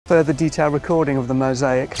further detailed recording of the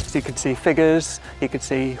mosaic. So you could see figures, you could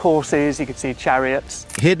see horses, you could see chariots.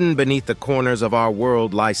 Hidden beneath the corners of our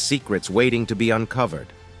world lie secrets waiting to be uncovered.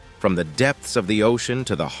 From the depths of the ocean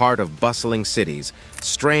to the heart of bustling cities,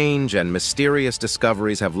 strange and mysterious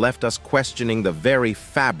discoveries have left us questioning the very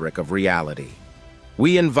fabric of reality.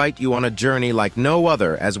 We invite you on a journey like no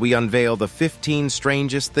other as we unveil the 15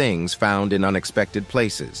 strangest things found in unexpected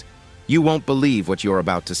places. You won't believe what you're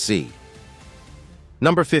about to see.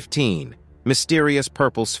 Number 15. Mysterious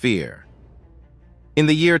Purple Sphere. In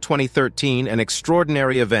the year 2013, an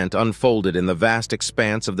extraordinary event unfolded in the vast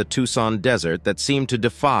expanse of the Tucson desert that seemed to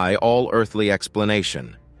defy all earthly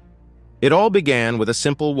explanation. It all began with a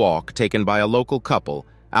simple walk taken by a local couple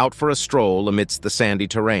out for a stroll amidst the sandy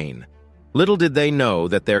terrain. Little did they know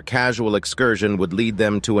that their casual excursion would lead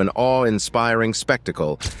them to an awe-inspiring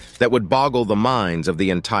spectacle that would boggle the minds of the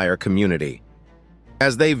entire community.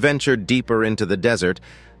 As they ventured deeper into the desert,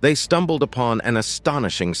 they stumbled upon an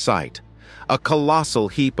astonishing sight. A colossal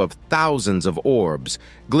heap of thousands of orbs,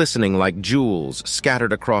 glistening like jewels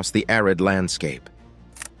scattered across the arid landscape.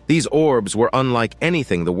 These orbs were unlike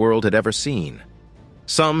anything the world had ever seen.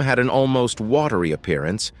 Some had an almost watery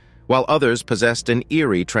appearance, while others possessed an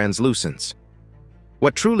eerie translucence.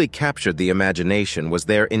 What truly captured the imagination was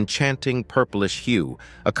their enchanting purplish hue,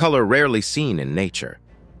 a color rarely seen in nature.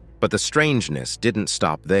 But the strangeness didn't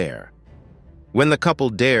stop there. When the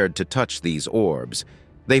couple dared to touch these orbs,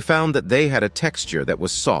 they found that they had a texture that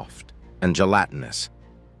was soft and gelatinous.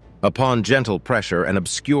 Upon gentle pressure, an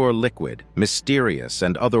obscure liquid, mysterious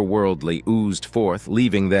and otherworldly, oozed forth,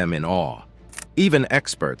 leaving them in awe. Even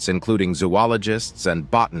experts, including zoologists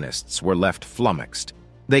and botanists, were left flummoxed.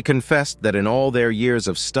 They confessed that in all their years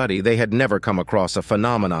of study, they had never come across a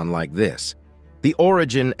phenomenon like this. The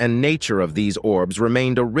origin and nature of these orbs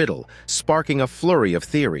remained a riddle, sparking a flurry of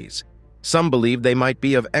theories. Some believed they might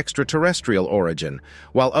be of extraterrestrial origin,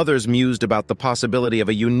 while others mused about the possibility of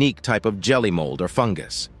a unique type of jelly mold or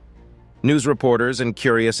fungus. News reporters and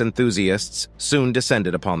curious enthusiasts soon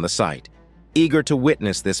descended upon the site, eager to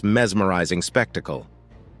witness this mesmerizing spectacle.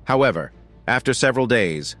 However, after several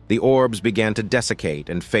days, the orbs began to desiccate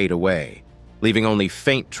and fade away, leaving only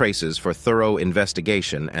faint traces for thorough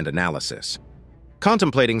investigation and analysis.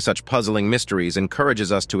 Contemplating such puzzling mysteries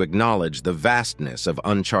encourages us to acknowledge the vastness of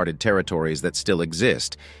uncharted territories that still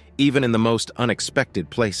exist, even in the most unexpected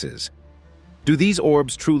places. Do these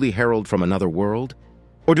orbs truly herald from another world?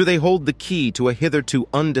 Or do they hold the key to a hitherto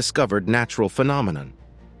undiscovered natural phenomenon?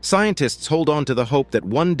 Scientists hold on to the hope that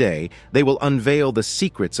one day they will unveil the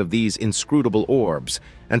secrets of these inscrutable orbs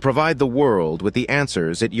and provide the world with the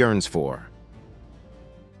answers it yearns for.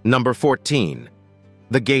 Number 14.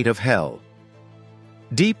 The Gate of Hell.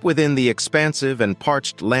 Deep within the expansive and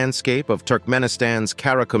parched landscape of Turkmenistan's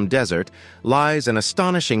Karakum Desert lies an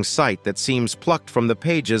astonishing sight that seems plucked from the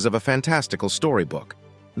pages of a fantastical storybook.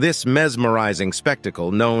 This mesmerizing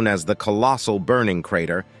spectacle, known as the Colossal Burning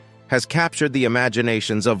Crater, has captured the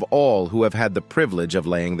imaginations of all who have had the privilege of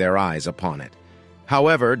laying their eyes upon it.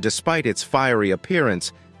 However, despite its fiery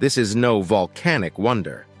appearance, this is no volcanic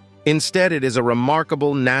wonder. Instead, it is a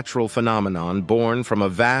remarkable natural phenomenon born from a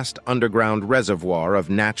vast underground reservoir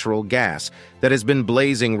of natural gas that has been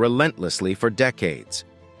blazing relentlessly for decades.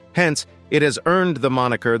 Hence, it has earned the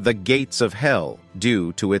moniker the Gates of Hell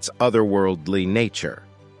due to its otherworldly nature.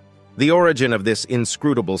 The origin of this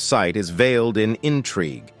inscrutable sight is veiled in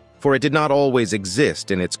intrigue, for it did not always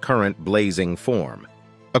exist in its current blazing form.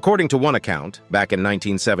 According to one account, back in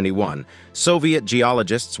 1971, Soviet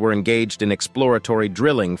geologists were engaged in exploratory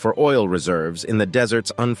drilling for oil reserves in the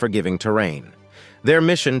desert's unforgiving terrain. Their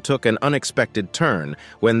mission took an unexpected turn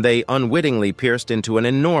when they unwittingly pierced into an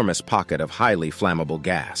enormous pocket of highly flammable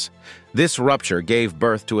gas. This rupture gave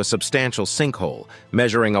birth to a substantial sinkhole,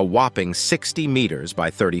 measuring a whopping 60 meters by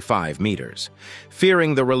 35 meters.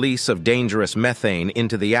 Fearing the release of dangerous methane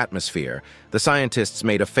into the atmosphere, the scientists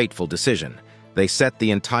made a fateful decision. They set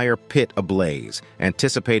the entire pit ablaze,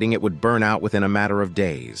 anticipating it would burn out within a matter of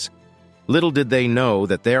days. Little did they know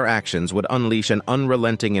that their actions would unleash an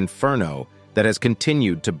unrelenting inferno that has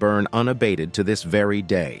continued to burn unabated to this very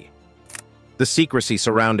day. The secrecy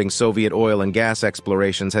surrounding Soviet oil and gas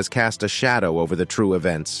explorations has cast a shadow over the true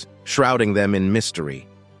events, shrouding them in mystery.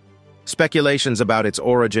 Speculations about its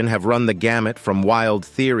origin have run the gamut from wild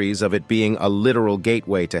theories of it being a literal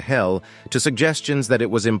gateway to hell to suggestions that it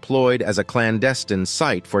was employed as a clandestine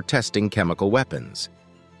site for testing chemical weapons.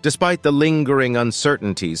 Despite the lingering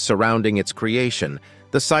uncertainties surrounding its creation,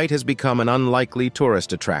 the site has become an unlikely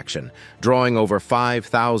tourist attraction, drawing over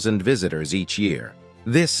 5,000 visitors each year.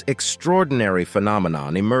 This extraordinary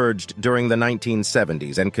phenomenon emerged during the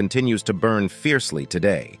 1970s and continues to burn fiercely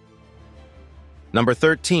today. Number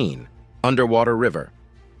 13. Underwater River.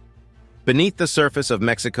 Beneath the surface of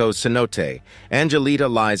Mexico's cenote, Angelita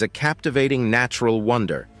lies a captivating natural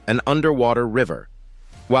wonder, an underwater river.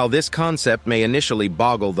 While this concept may initially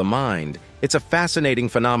boggle the mind, it's a fascinating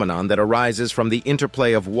phenomenon that arises from the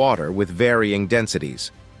interplay of water with varying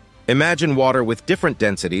densities. Imagine water with different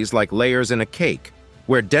densities like layers in a cake,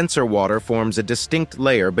 where denser water forms a distinct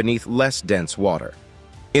layer beneath less dense water.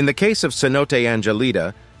 In the case of cenote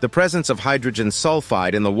Angelita, the presence of hydrogen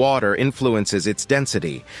sulfide in the water influences its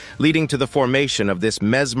density, leading to the formation of this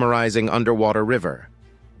mesmerizing underwater river.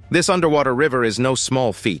 This underwater river is no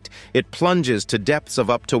small feat. It plunges to depths of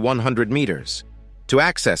up to 100 meters. To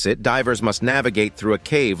access it, divers must navigate through a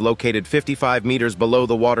cave located 55 meters below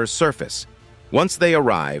the water's surface. Once they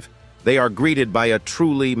arrive, they are greeted by a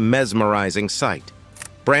truly mesmerizing sight.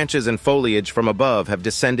 Branches and foliage from above have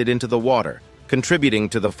descended into the water, contributing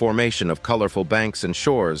to the formation of colorful banks and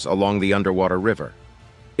shores along the underwater river.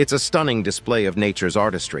 It's a stunning display of nature's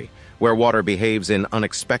artistry, where water behaves in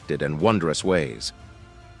unexpected and wondrous ways.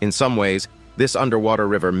 In some ways, this underwater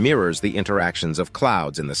river mirrors the interactions of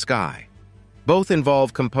clouds in the sky. Both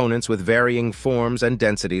involve components with varying forms and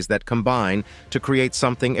densities that combine to create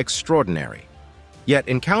something extraordinary. Yet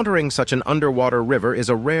encountering such an underwater river is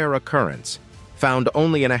a rare occurrence, found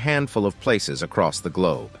only in a handful of places across the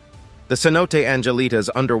globe. The cenote Angelita's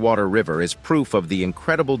underwater river is proof of the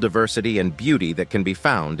incredible diversity and beauty that can be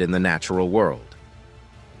found in the natural world.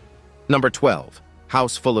 Number 12.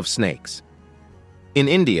 House full of snakes. In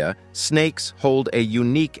India, snakes hold a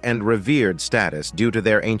unique and revered status due to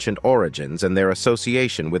their ancient origins and their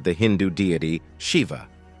association with the Hindu deity Shiva.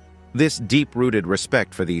 This deep-rooted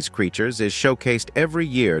respect for these creatures is showcased every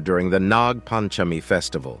year during the Nag Panchami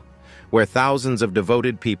festival, where thousands of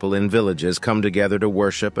devoted people in villages come together to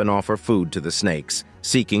worship and offer food to the snakes,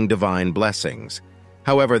 seeking divine blessings.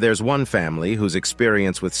 However, there's one family whose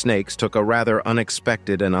experience with snakes took a rather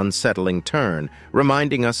unexpected and unsettling turn,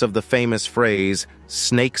 reminding us of the famous phrase,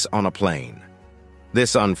 "snakes on a plane."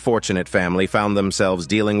 This unfortunate family found themselves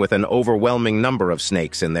dealing with an overwhelming number of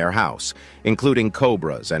snakes in their house, including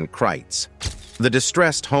cobras and krites. The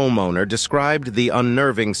distressed homeowner described the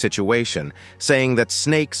unnerving situation, saying that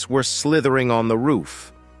snakes were slithering on the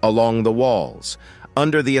roof, along the walls,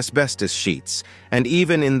 under the asbestos sheets, and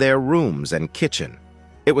even in their rooms and kitchen.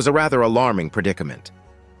 It was a rather alarming predicament.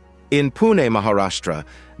 In Pune, Maharashtra,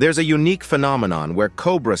 there's a unique phenomenon where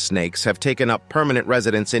cobra snakes have taken up permanent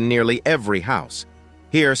residence in nearly every house.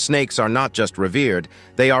 Here, snakes are not just revered,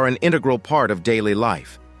 they are an integral part of daily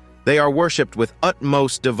life. They are worshipped with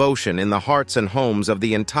utmost devotion in the hearts and homes of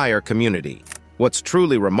the entire community. What's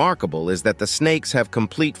truly remarkable is that the snakes have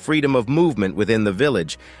complete freedom of movement within the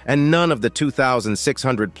village, and none of the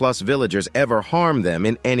 2,600-plus villagers ever harm them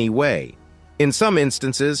in any way. In some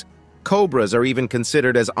instances, cobras are even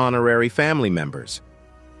considered as honorary family members.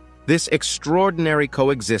 This extraordinary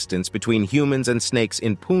coexistence between humans and snakes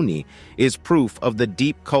in Pune is proof of the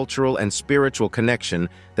deep cultural and spiritual connection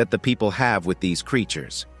that the people have with these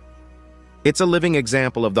creatures. It's a living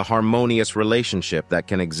example of the harmonious relationship that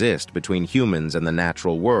can exist between humans and the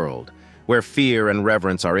natural world, where fear and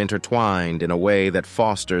reverence are intertwined in a way that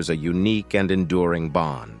fosters a unique and enduring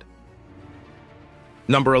bond.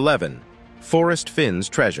 Number 11. Forrest Finn's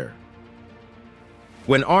Treasure.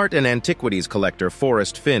 When art and antiquities collector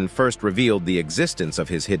Forrest Finn first revealed the existence of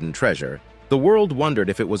his hidden treasure, the world wondered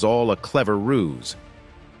if it was all a clever ruse.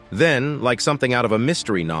 Then, like something out of a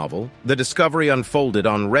mystery novel, the discovery unfolded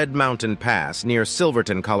on Red Mountain Pass near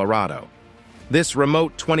Silverton, Colorado. This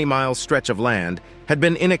remote 20-mile stretch of land had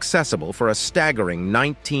been inaccessible for a staggering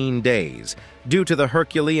 19 days due to the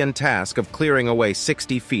Herculean task of clearing away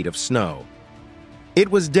 60 feet of snow. It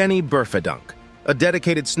was Denny Burfadunk, a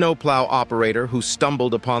dedicated snowplow operator who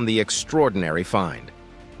stumbled upon the extraordinary find.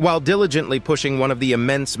 While diligently pushing one of the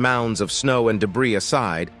immense mounds of snow and debris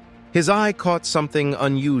aside, his eye caught something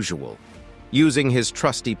unusual. Using his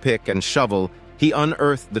trusty pick and shovel, he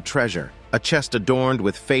unearthed the treasure, a chest adorned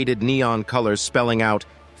with faded neon colors spelling out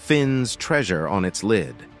Finn's Treasure on its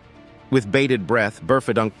lid. With bated breath,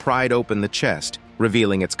 Burfadunk pried open the chest,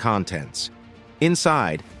 revealing its contents.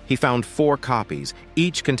 Inside, he found 4 copies,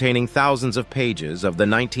 each containing thousands of pages of the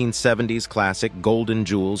 1970s classic Golden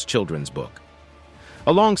Jewels children's book.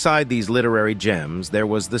 Alongside these literary gems, there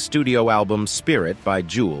was the studio album Spirit by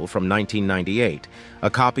Jewel from 1998, a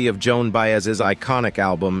copy of Joan Baez's iconic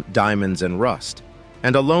album Diamonds and Rust,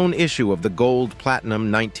 and a lone issue of the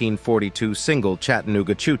gold-platinum 1942 single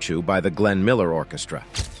Chattanooga Choo Choo by the Glenn Miller Orchestra.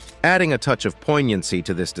 Adding a touch of poignancy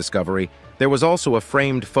to this discovery, there was also a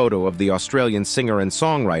framed photo of the Australian singer and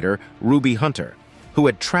songwriter Ruby Hunter, who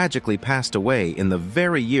had tragically passed away in the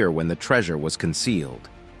very year when the treasure was concealed.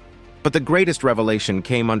 But the greatest revelation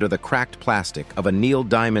came under the cracked plastic of a Neil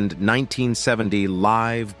Diamond 1970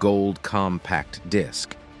 live gold compact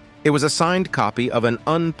disc. It was a signed copy of an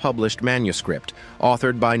unpublished manuscript,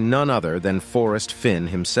 authored by none other than Forrest Finn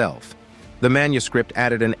himself. The manuscript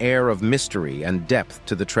added an air of mystery and depth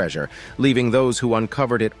to the treasure, leaving those who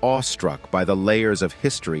uncovered it awestruck by the layers of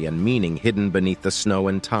history and meaning hidden beneath the snow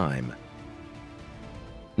and time.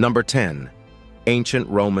 Number 10. Ancient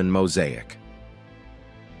Roman Mosaic.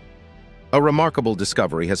 A remarkable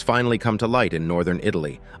discovery has finally come to light in northern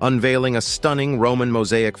Italy, unveiling a stunning Roman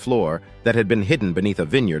mosaic floor that had been hidden beneath a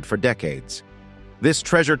vineyard for decades. This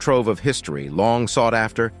treasure trove of history, long sought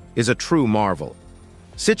after, is a true marvel.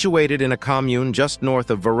 Situated in a commune just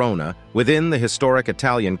north of Verona, within the historic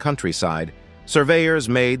Italian countryside, surveyors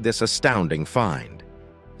made this astounding find.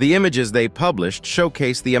 The images they published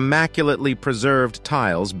showcase the immaculately preserved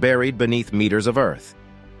tiles buried beneath meters of earth.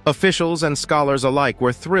 Officials and scholars alike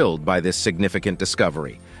were thrilled by this significant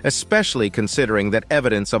discovery, especially considering that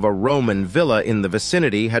evidence of a Roman villa in the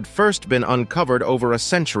vicinity had first been uncovered over a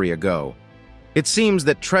century ago. It seems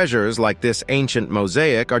that treasures like this ancient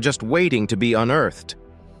mosaic are just waiting to be unearthed.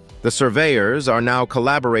 The surveyors are now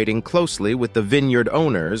collaborating closely with the vineyard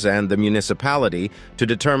owners and the municipality to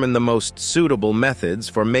determine the most suitable methods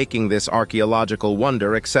for making this archaeological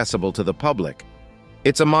wonder accessible to the public.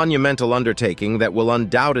 It's a monumental undertaking that will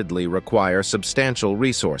undoubtedly require substantial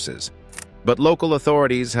resources, but local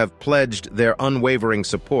authorities have pledged their unwavering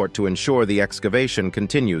support to ensure the excavation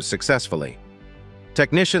continues successfully.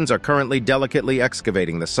 Technicians are currently delicately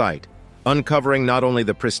excavating the site, uncovering not only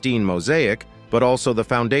the pristine mosaic, but also the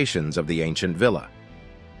foundations of the ancient villa.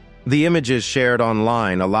 The images shared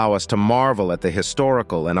online allow us to marvel at the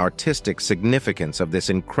historical and artistic significance of this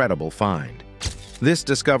incredible find. This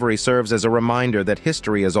discovery serves as a reminder that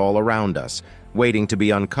history is all around us, waiting to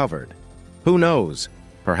be uncovered. Who knows?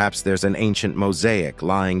 Perhaps there's an ancient mosaic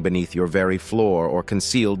lying beneath your very floor or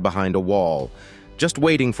concealed behind a wall, just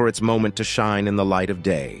waiting for its moment to shine in the light of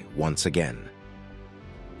day once again.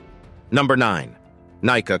 Number 9.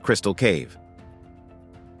 Nika Crystal Cave.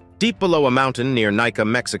 Deep below a mountain near Nika,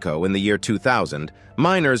 Mexico in the year 2000,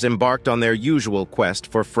 miners embarked on their usual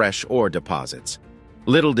quest for fresh ore deposits.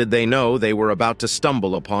 Little did they know they were about to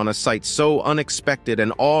stumble upon a sight so unexpected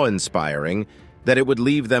and awe-inspiring that it would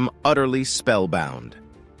leave them utterly spellbound.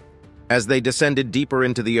 As they descended deeper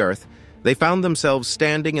into the earth, they found themselves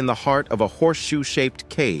standing in the heart of a horseshoe-shaped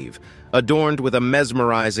cave, adorned with a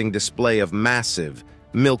mesmerizing display of massive,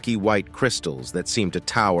 milky white crystals that seemed to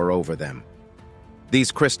tower over them.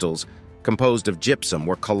 These crystals, composed of gypsum,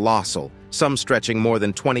 were colossal, some stretching more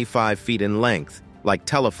than 25 feet in length, like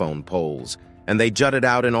telephone poles, and they jutted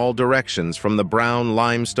out in all directions from the brown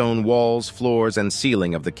limestone walls, floors, and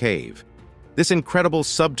ceiling of the cave. This incredible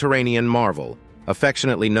subterranean marvel,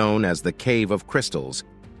 affectionately known as the Cave of Crystals,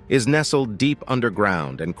 is nestled deep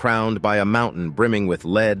underground and crowned by a mountain brimming with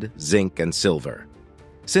lead, zinc, and silver.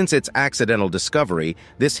 Since its accidental discovery,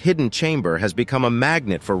 this hidden chamber has become a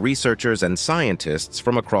magnet for researchers and scientists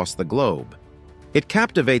from across the globe. It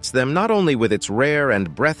captivates them not only with its rare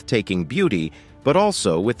and breathtaking beauty, but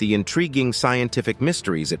also with the intriguing scientific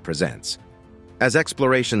mysteries it presents. As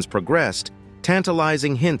explorations progressed,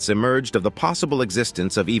 tantalizing hints emerged of the possible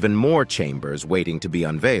existence of even more chambers waiting to be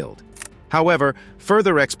unveiled. However,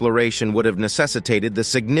 further exploration would have necessitated the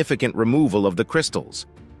significant removal of the crystals.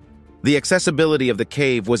 The accessibility of the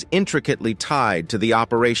cave was intricately tied to the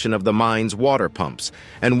operation of the mine's water pumps,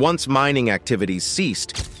 and once mining activities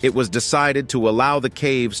ceased, it was decided to allow the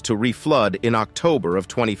caves to reflood in October of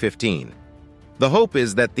 2015. The hope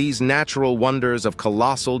is that these natural wonders of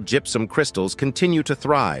colossal gypsum crystals continue to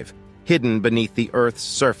thrive, hidden beneath the Earth's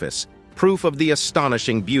surface, proof of the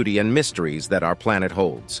astonishing beauty and mysteries that our planet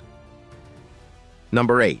holds.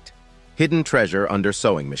 Number 8. Hidden treasure under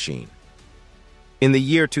sewing machine. In the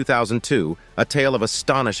year 2002, a tale of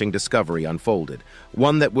astonishing discovery unfolded,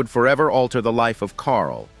 one that would forever alter the life of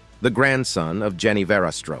Carl, the grandson of Jenny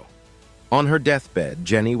Verastro. On her deathbed,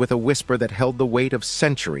 Jenny, with a whisper that held the weight of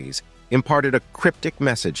centuries, imparted a cryptic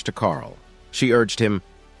message to Carl. She urged him,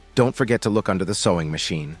 "Don't forget to look under the sewing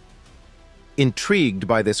machine." Intrigued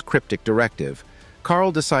by this cryptic directive,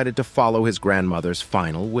 Carl decided to follow his grandmother's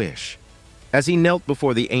final wish. As he knelt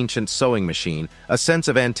before the ancient sewing machine, a sense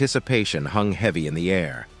of anticipation hung heavy in the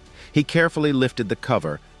air. He carefully lifted the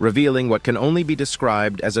cover, revealing what can only be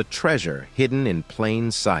described as a treasure hidden in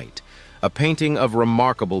plain sight, a painting of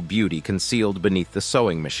remarkable beauty concealed beneath the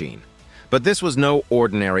sewing machine. But this was no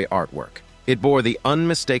ordinary artwork. It bore the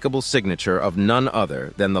unmistakable signature of none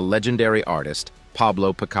other than the legendary artist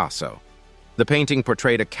Pablo Picasso. The painting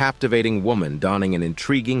portrayed a captivating woman donning an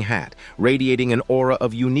intriguing hat, radiating an aura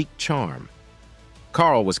of unique charm.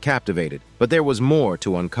 Carl was captivated, but there was more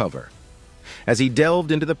to uncover. As he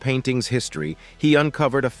delved into the painting's history, he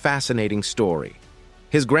uncovered a fascinating story.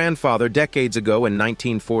 His grandfather, decades ago in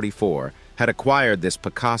 1944, had acquired this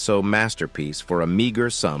Picasso masterpiece for a meager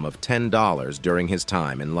sum of $10 during his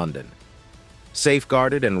time in London.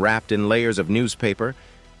 Safeguarded and wrapped in layers of newspaper,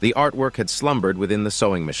 the artwork had slumbered within the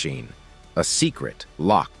sewing machine, a secret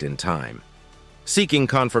locked in time. Seeking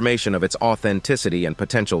confirmation of its authenticity and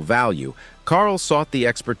potential value, Carl sought the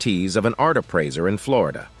expertise of an art appraiser in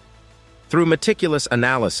Florida. Through meticulous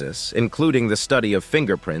analysis, including the study of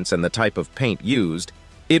fingerprints and the type of paint used,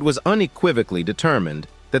 it was unequivocally determined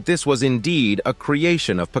that this was indeed a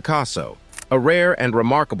creation of Picasso, a rare and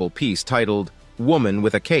remarkable piece titled "Woman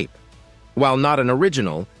with a Cape." While not an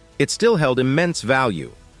original, it still held immense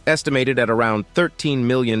value, estimated at around $13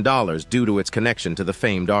 million due to its connection to the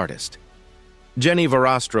famed artist. Jenny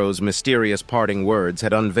Verostro's mysterious parting words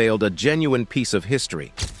had unveiled a genuine piece of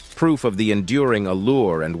history, proof of the enduring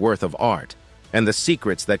allure and worth of art, and the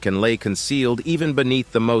secrets that can lay concealed even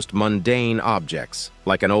beneath the most mundane objects,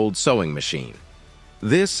 like an old sewing machine.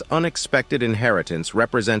 This unexpected inheritance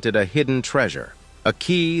represented a hidden treasure, a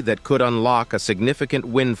key that could unlock a significant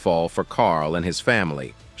windfall for Carl and his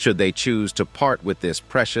family, should they choose to part with this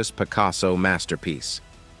precious Picasso masterpiece.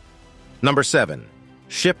 Number 7.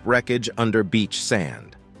 Ship wreckage under beach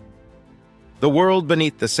sand. The world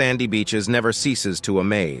beneath the sandy beaches never ceases to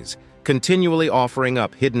amaze, continually offering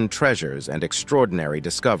up hidden treasures and extraordinary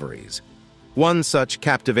discoveries. One such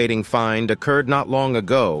captivating find occurred not long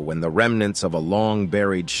ago when the remnants of a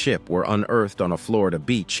long-buried ship were unearthed on a Florida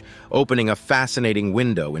beach, opening a fascinating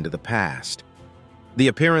window into the past. The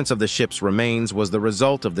appearance of the ship's remains was the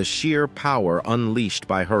result of the sheer power unleashed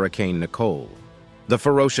by Hurricane Nicole. The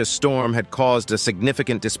ferocious storm had caused a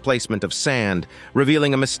significant displacement of sand,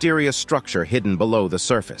 revealing a mysterious structure hidden below the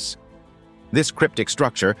surface. This cryptic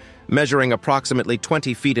structure, measuring approximately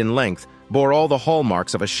 20 feet in length, bore all the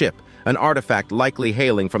hallmarks of a ship, an artifact likely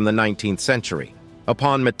hailing from the 19th century.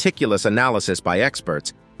 Upon meticulous analysis by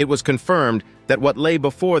experts, it was confirmed that what lay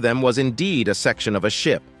before them was indeed a section of a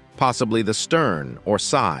ship, possibly the stern or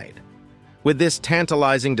side. With this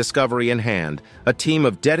tantalizing discovery in hand, a team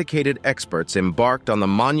of dedicated experts embarked on the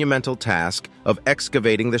monumental task of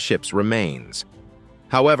excavating the ship's remains.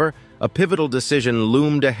 However, a pivotal decision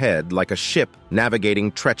loomed ahead like a ship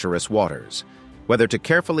navigating treacherous waters, whether to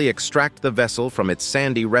carefully extract the vessel from its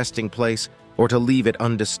sandy resting place or to leave it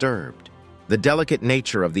undisturbed. The delicate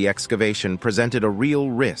nature of the excavation presented a real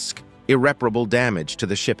risk, irreparable damage to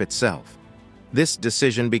the ship itself. This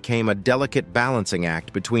decision became a delicate balancing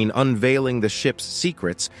act between unveiling the ship's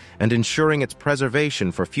secrets and ensuring its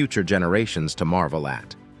preservation for future generations to marvel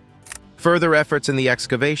at. Further efforts in the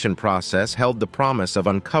excavation process held the promise of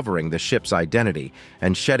uncovering the ship's identity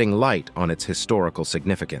and shedding light on its historical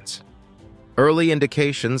significance. Early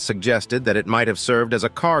indications suggested that it might have served as a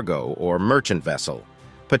cargo or merchant vessel,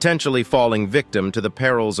 potentially falling victim to the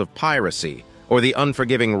perils of piracy or the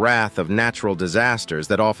unforgiving wrath of natural disasters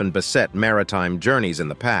that often beset maritime journeys in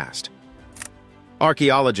the past.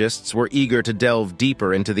 Archaeologists were eager to delve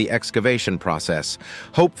deeper into the excavation process,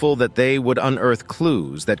 hopeful that they would unearth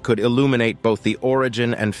clues that could illuminate both the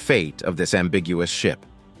origin and fate of this ambiguous ship.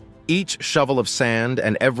 Each shovel of sand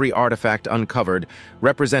and every artifact uncovered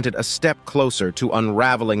represented a step closer to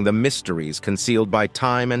unraveling the mysteries concealed by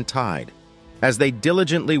time and tide. As they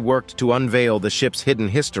diligently worked to unveil the ship's hidden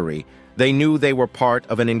history, they knew they were part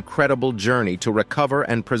of an incredible journey to recover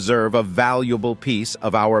and preserve a valuable piece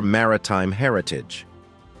of our maritime heritage.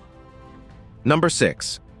 Number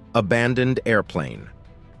 6. Abandoned airplane.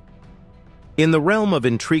 In the realm of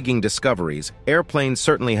intriguing discoveries, airplanes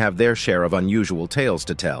certainly have their share of unusual tales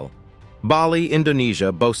to tell. Bali,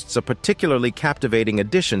 Indonesia boasts a particularly captivating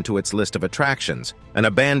addition to its list of attractions, an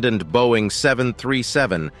abandoned Boeing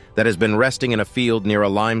 737 that has been resting in a field near a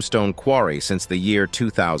limestone quarry since the year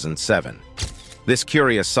 2007. This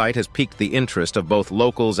curious sight has piqued the interest of both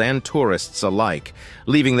locals and tourists alike,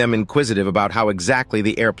 leaving them inquisitive about how exactly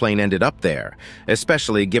the airplane ended up there,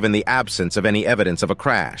 especially given the absence of any evidence of a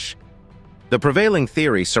crash. The prevailing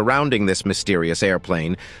theory surrounding this mysterious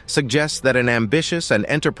airplane suggests that an ambitious and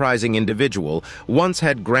enterprising individual once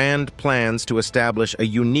had grand plans to establish a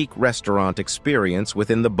unique restaurant experience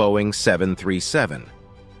within the Boeing 737.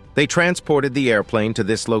 They transported the airplane to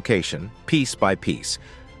this location, piece by piece,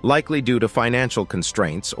 likely due to financial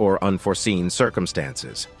constraints or unforeseen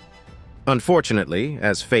circumstances. Unfortunately,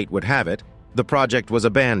 as fate would have it, the project was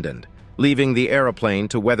abandoned, leaving the aeroplane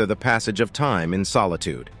to weather the passage of time in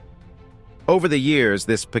solitude. Over the years,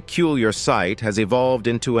 this peculiar site has evolved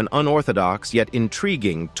into an unorthodox yet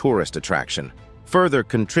intriguing tourist attraction, further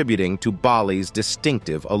contributing to Bali's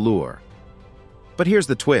distinctive allure. But here's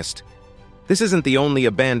the twist. This isn't the only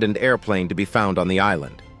abandoned airplane to be found on the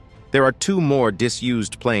island. There are two more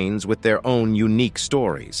disused planes with their own unique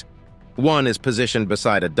stories. One is positioned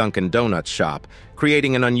beside a Dunkin' Donuts shop,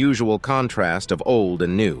 creating an unusual contrast of old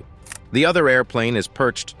and new. The other airplane is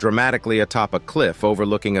perched dramatically atop a cliff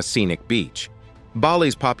overlooking a scenic beach.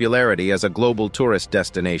 Bali's popularity as a global tourist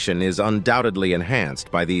destination is undoubtedly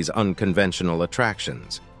enhanced by these unconventional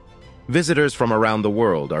attractions. Visitors from around the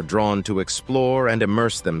world are drawn to explore and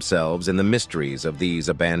immerse themselves in the mysteries of these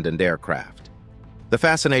abandoned aircraft. The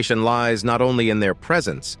fascination lies not only in their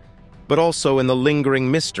presence, but also in the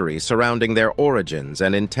lingering mystery surrounding their origins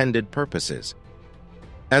and intended purposes.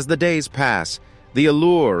 As the days pass, the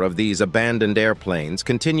allure of these abandoned airplanes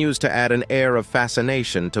continues to add an air of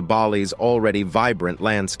fascination to Bali's already vibrant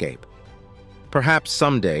landscape. Perhaps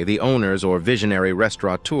someday the owners or visionary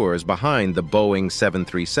restaurateurs behind the Boeing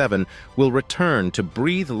 737 will return to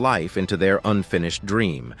breathe life into their unfinished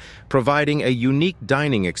dream, providing a unique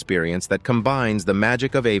dining experience that combines the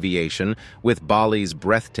magic of aviation with Bali's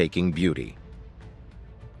breathtaking beauty.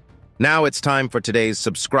 Now it's time for today's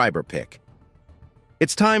subscriber pick.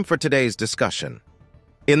 It's time for today's discussion.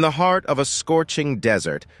 In the heart of a scorching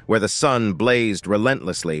desert where the sun blazed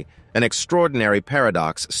relentlessly, an extraordinary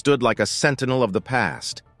paradox stood like a sentinel of the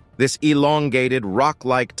past. This elongated,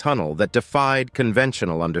 rock-like tunnel that defied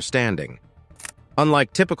conventional understanding.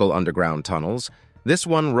 Unlike typical underground tunnels, this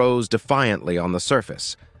one rose defiantly on the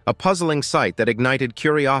surface, a puzzling sight that ignited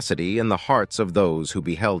curiosity in the hearts of those who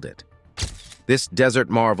beheld it. This desert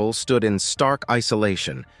marvel stood in stark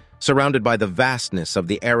isolation, surrounded by the vastness of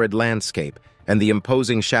the arid landscape and the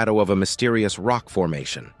imposing shadow of a mysterious rock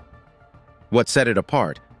formation. What set it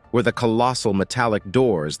apart were the colossal metallic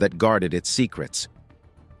doors that guarded its secrets.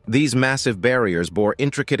 These massive barriers bore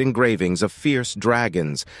intricate engravings of fierce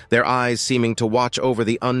dragons, their eyes seeming to watch over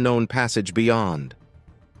the unknown passage beyond.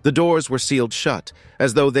 The doors were sealed shut,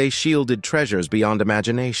 as though they shielded treasures beyond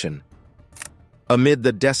imagination. Amid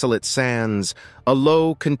the desolate sands, a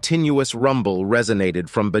low, continuous rumble resonated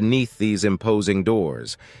from beneath these imposing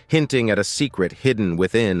doors, hinting at a secret hidden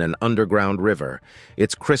within an underground river,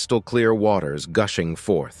 its crystal-clear waters gushing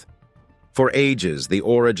forth. For ages, the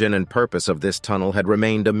origin and purpose of this tunnel had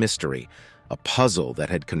remained a mystery, a puzzle that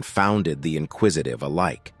had confounded the inquisitive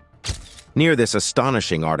alike. Near this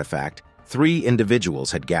astonishing artifact, 3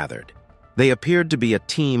 individuals had gathered. They appeared to be a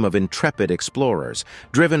team of intrepid explorers,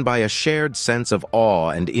 driven by a shared sense of awe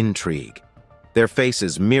and intrigue. Their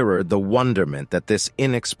faces mirrored the wonderment that this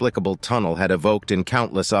inexplicable tunnel had evoked in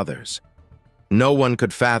countless others. No one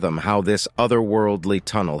could fathom how this otherworldly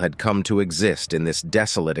tunnel had come to exist in this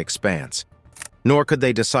desolate expanse, nor could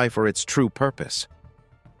they decipher its true purpose.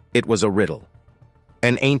 It was a riddle,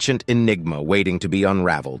 an ancient enigma waiting to be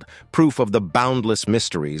unraveled, proof of the boundless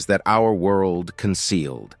mysteries that our world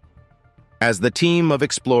concealed. As the team of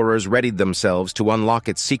explorers readied themselves to unlock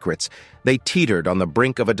its secrets, they teetered on the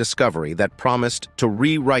brink of a discovery that promised to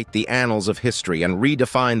rewrite the annals of history and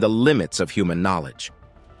redefine the limits of human knowledge.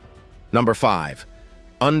 Number 5.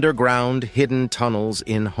 Underground hidden tunnels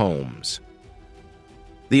in homes.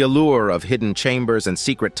 The allure of hidden chambers and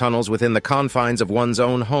secret tunnels within the confines of one's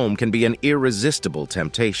own home can be an irresistible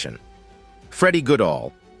temptation. Freddie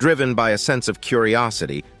Goodall, driven by a sense of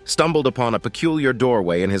curiosity, stumbled upon a peculiar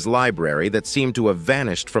doorway in his library that seemed to have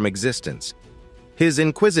vanished from existence. His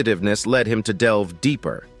inquisitiveness led him to delve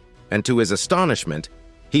deeper, and to his astonishment,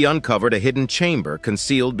 he uncovered a hidden chamber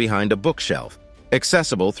concealed behind a bookshelf,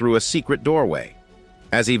 accessible through a secret doorway.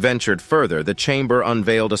 As he ventured further, the chamber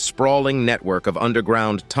unveiled a sprawling network of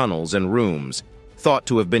underground tunnels and rooms, thought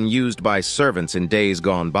to have been used by servants in days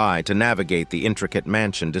gone by to navigate the intricate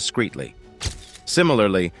mansion discreetly.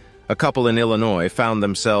 Similarly, a couple in Illinois found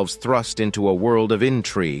themselves thrust into a world of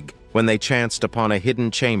intrigue when they chanced upon a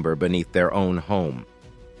hidden chamber beneath their own home.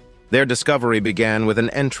 Their discovery began with an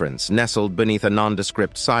entrance nestled beneath a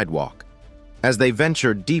nondescript sidewalk. As they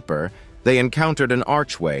ventured deeper, they encountered an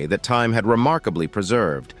archway that time had remarkably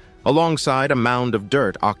preserved, alongside a mound of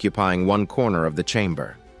dirt occupying one corner of the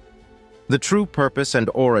chamber. The true purpose and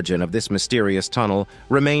origin of this mysterious tunnel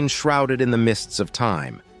remain shrouded in the mists of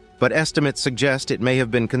time, but estimates suggest it may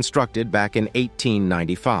have been constructed back in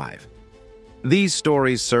 1895. These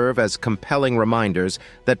stories serve as compelling reminders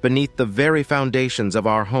that beneath the very foundations of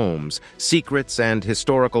our homes, secrets and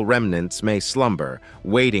historical remnants may slumber,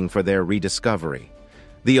 waiting for their rediscovery.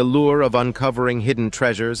 The allure of uncovering hidden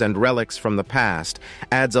treasures and relics from the past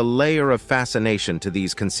adds a layer of fascination to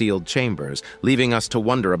these concealed chambers, leaving us to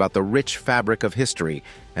wonder about the rich fabric of history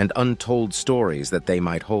and untold stories that they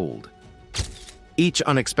might hold. Each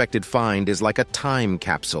unexpected find is like a time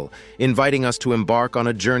capsule, inviting us to embark on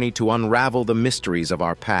a journey to unravel the mysteries of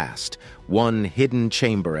our past, one hidden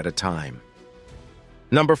chamber at a time.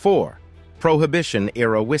 Number 4.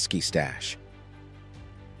 Prohibition-era whiskey stash.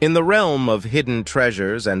 In the realm of hidden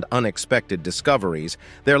treasures and unexpected discoveries,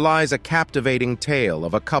 there lies a captivating tale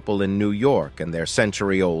of a couple in New York and their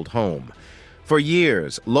century-old home. For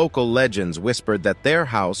years, local legends whispered that their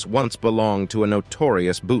house once belonged to a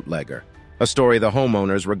notorious bootlegger, a story the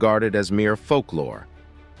homeowners regarded as mere folklore.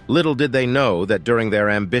 Little did they know that during their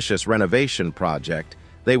ambitious renovation project,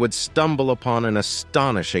 they would stumble upon an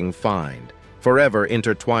astonishing find, forever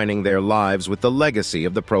intertwining their lives with the legacy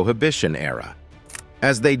of the Prohibition era.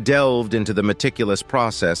 As they delved into the meticulous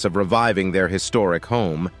process of reviving their historic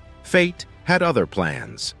home, fate had other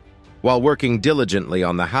plans. While working diligently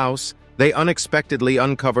on the house, they unexpectedly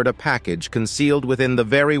uncovered a package concealed within the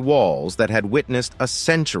very walls that had witnessed a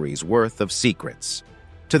century's worth of secrets.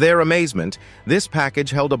 To their amazement, this package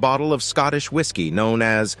held a bottle of Scottish whiskey known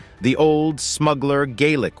as the Old Smuggler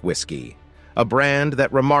Gaelic Whiskey, a brand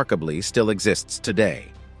that remarkably still exists today.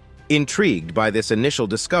 Intrigued by this initial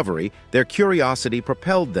discovery, their curiosity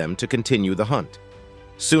propelled them to continue the hunt.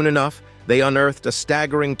 Soon enough, they unearthed a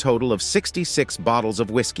staggering total of 66 bottles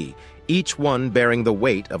of whiskey, each one bearing the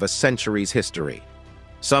weight of a century's history.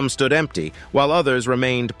 Some stood empty, while others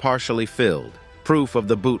remained partially filled, proof of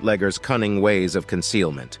the bootlegger's cunning ways of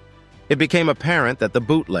concealment. It became apparent that the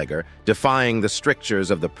bootlegger, defying the strictures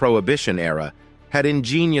of the Prohibition era, had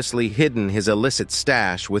ingeniously hidden his illicit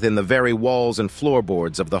stash within the very walls and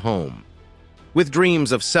floorboards of the home. With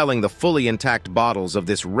dreams of selling the fully intact bottles of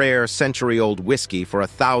this rare century-old whiskey for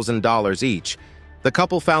 $1,000 each, the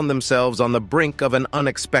couple found themselves on the brink of an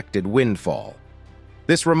unexpected windfall.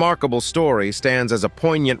 This remarkable story stands as a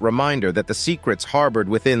poignant reminder that the secrets harbored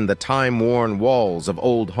within the time-worn walls of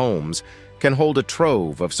old homes can hold a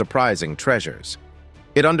trove of surprising treasures.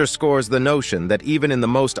 It underscores the notion that even in the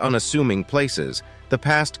most unassuming places, the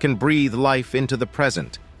past can breathe life into the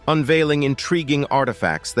present, unveiling intriguing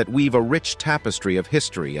artifacts that weave a rich tapestry of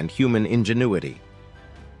history and human ingenuity.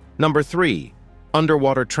 Number 3.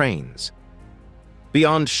 Underwater trains.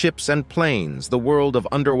 Beyond ships and planes, the world of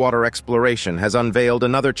underwater exploration has unveiled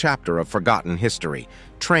another chapter of forgotten history: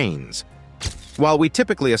 trains. While we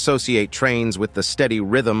typically associate trains with the steady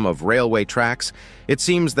rhythm of railway tracks, it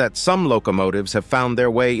seems that some locomotives have found their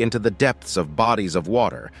way into the depths of bodies of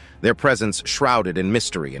water, their presence shrouded in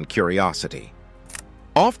mystery and curiosity.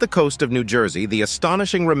 Off the coast of New Jersey, the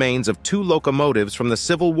astonishing remains of 2 locomotives from the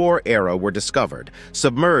Civil War era were discovered,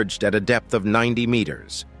 submerged at a depth of 90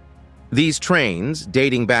 meters. These trains,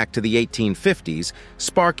 dating back to the 1850s,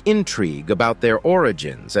 spark intrigue about their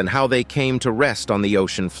origins and how they came to rest on the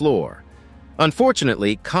ocean floor.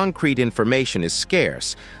 Unfortunately, concrete information is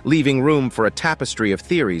scarce, leaving room for a tapestry of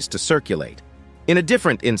theories to circulate. In a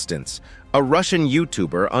different instance, a Russian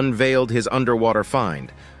YouTuber unveiled his underwater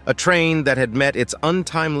find, a train that had met its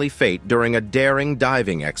untimely fate during a daring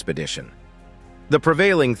diving expedition. The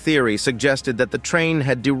prevailing theory suggested that the train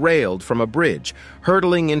had derailed from a bridge,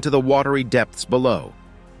 hurtling into the watery depths below.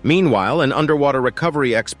 Meanwhile, an underwater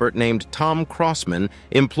recovery expert named Tom Crossman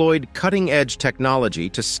employed cutting-edge technology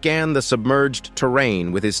to scan the submerged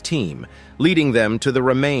terrain with his team, leading them to the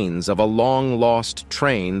remains of a long-lost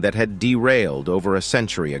train that had derailed over a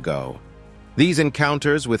century ago. These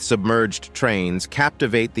encounters with submerged trains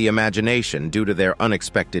captivate the imagination due to their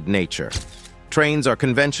unexpected nature. Trains are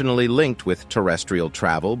conventionally linked with terrestrial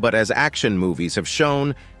travel, but as action movies have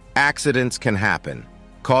shown, accidents can happen,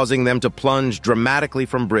 causing them to plunge dramatically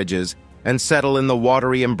from bridges and settle in the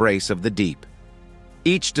watery embrace of the deep.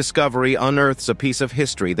 Each discovery unearths a piece of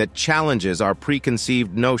history that challenges our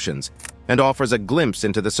preconceived notions and offers a glimpse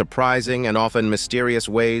into the surprising and often mysterious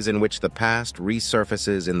ways in which the past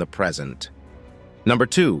resurfaces in the present. Number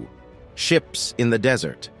 2. Ships in the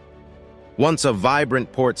desert. Once a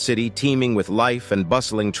vibrant port city teeming with life and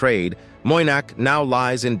bustling trade, Moynac now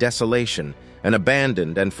lies in desolation, an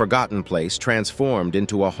abandoned and forgotten place transformed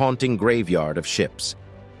into a haunting graveyard of ships.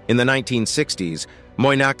 In the 1960s,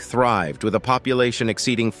 Moynac thrived with a population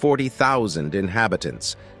exceeding 40,000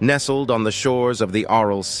 inhabitants, nestled on the shores of the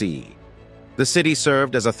Aral Sea. The city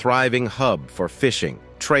served as a thriving hub for fishing,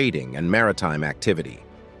 trading, and maritime activity.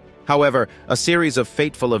 However, a series of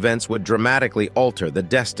fateful events would dramatically alter the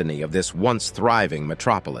destiny of this once thriving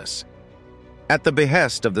metropolis. At the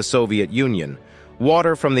behest of the Soviet Union,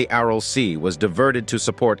 water from the Aral Sea was diverted to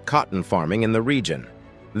support cotton farming in the region.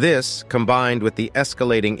 This, combined with the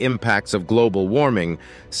escalating impacts of global warming,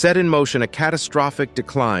 set in motion a catastrophic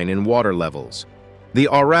decline in water levels. The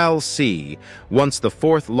Aral Sea, once the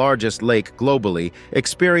fourth largest lake globally,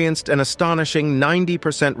 experienced an astonishing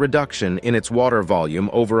 90% reduction in its water volume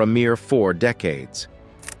over a mere 4 decades.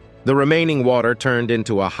 The remaining water turned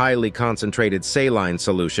into a highly concentrated saline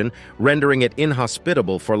solution, rendering it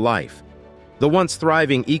inhospitable for life. The once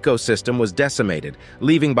thriving ecosystem was decimated,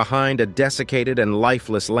 leaving behind a desiccated and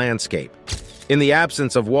lifeless landscape. In the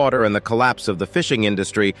absence of water and the collapse of the fishing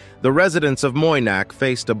industry, the residents of Moynac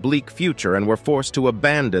faced a bleak future and were forced to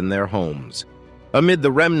abandon their homes. Amid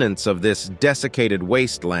the remnants of this desiccated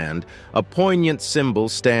wasteland, a poignant symbol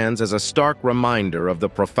stands as a stark reminder of the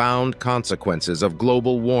profound consequences of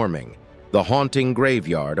global warming, the haunting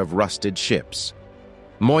graveyard of rusted ships.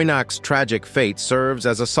 Moynac's tragic fate serves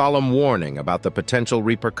as a solemn warning about the potential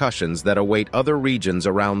repercussions that await other regions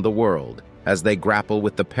around the world as they grapple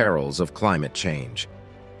with the perils of climate change.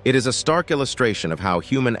 It is a stark illustration of how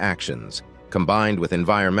human actions, combined with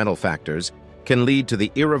environmental factors, can lead to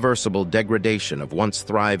the irreversible degradation of once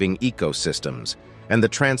thriving ecosystems and the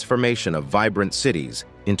transformation of vibrant cities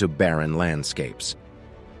into barren landscapes.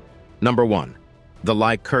 Number 1. The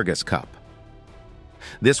Lycurgus Cup.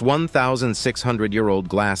 This 1,600-year-old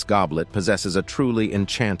glass goblet possesses a truly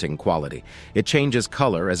enchanting quality. It changes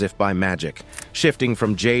color as if by magic, shifting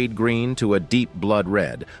from jade green to a deep blood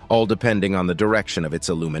red, all depending on the direction of its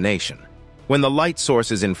illumination. When the light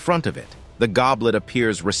source is in front of it, the goblet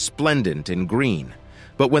appears resplendent in green.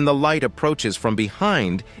 But when the light approaches from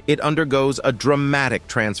behind, it undergoes a dramatic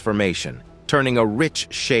transformation, turning a rich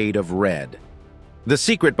shade of red. The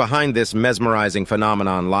secret behind this mesmerizing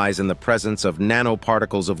phenomenon lies in the presence of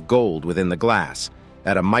nanoparticles of gold within the glass,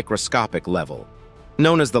 at a microscopic level.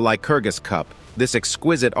 Known as the Lycurgus Cup, this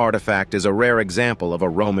exquisite artifact is a rare example of a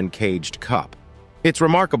Roman caged cup. Its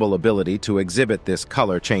remarkable ability to exhibit this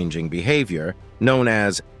color-changing behavior, known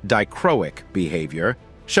as dichroic behavior,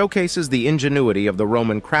 showcases the ingenuity of the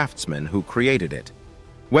Roman craftsmen who created it.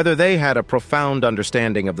 Whether they had a profound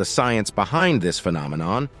understanding of the science behind this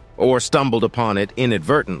phenomenon, or stumbled upon it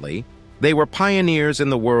inadvertently, they were pioneers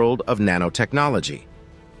in the world of nanotechnology.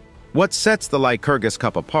 What sets the Lycurgus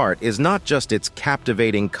Cup apart is not just its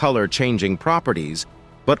captivating color-changing properties,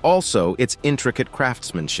 but also its intricate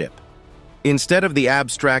craftsmanship. Instead of the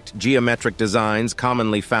abstract geometric designs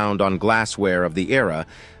commonly found on glassware of the era,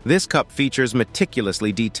 this cup features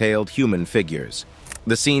meticulously detailed human figures.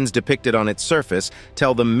 The scenes depicted on its surface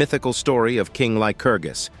tell the mythical story of King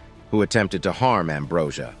Lycurgus, who attempted to harm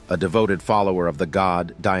Ambrosia, a devoted follower of the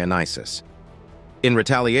god Dionysus. In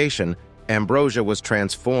retaliation, Ambrosia was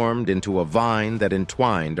transformed into a vine that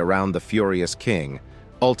entwined around the furious king,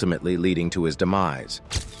 ultimately leading to his demise.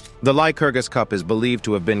 The Lycurgus Cup is believed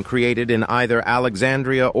to have been created in either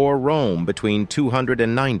Alexandria or Rome between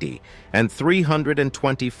 290 and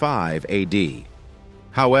 325 AD.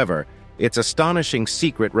 However, its astonishing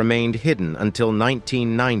secret remained hidden until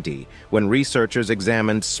 1990, when researchers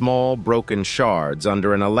examined small, broken shards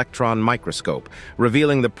under an electron microscope,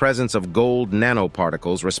 revealing the presence of gold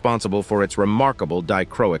nanoparticles responsible for its remarkable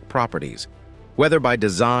dichroic properties. Whether by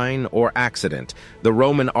design or accident, the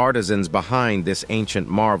Roman artisans behind this ancient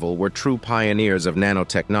marvel were true pioneers of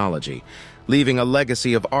nanotechnology, leaving a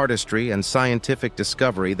legacy of artistry and scientific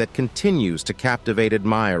discovery that continues to captivate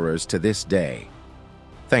admirers to this day.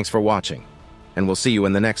 Thanks for watching, and we'll see you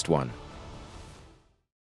in the next one.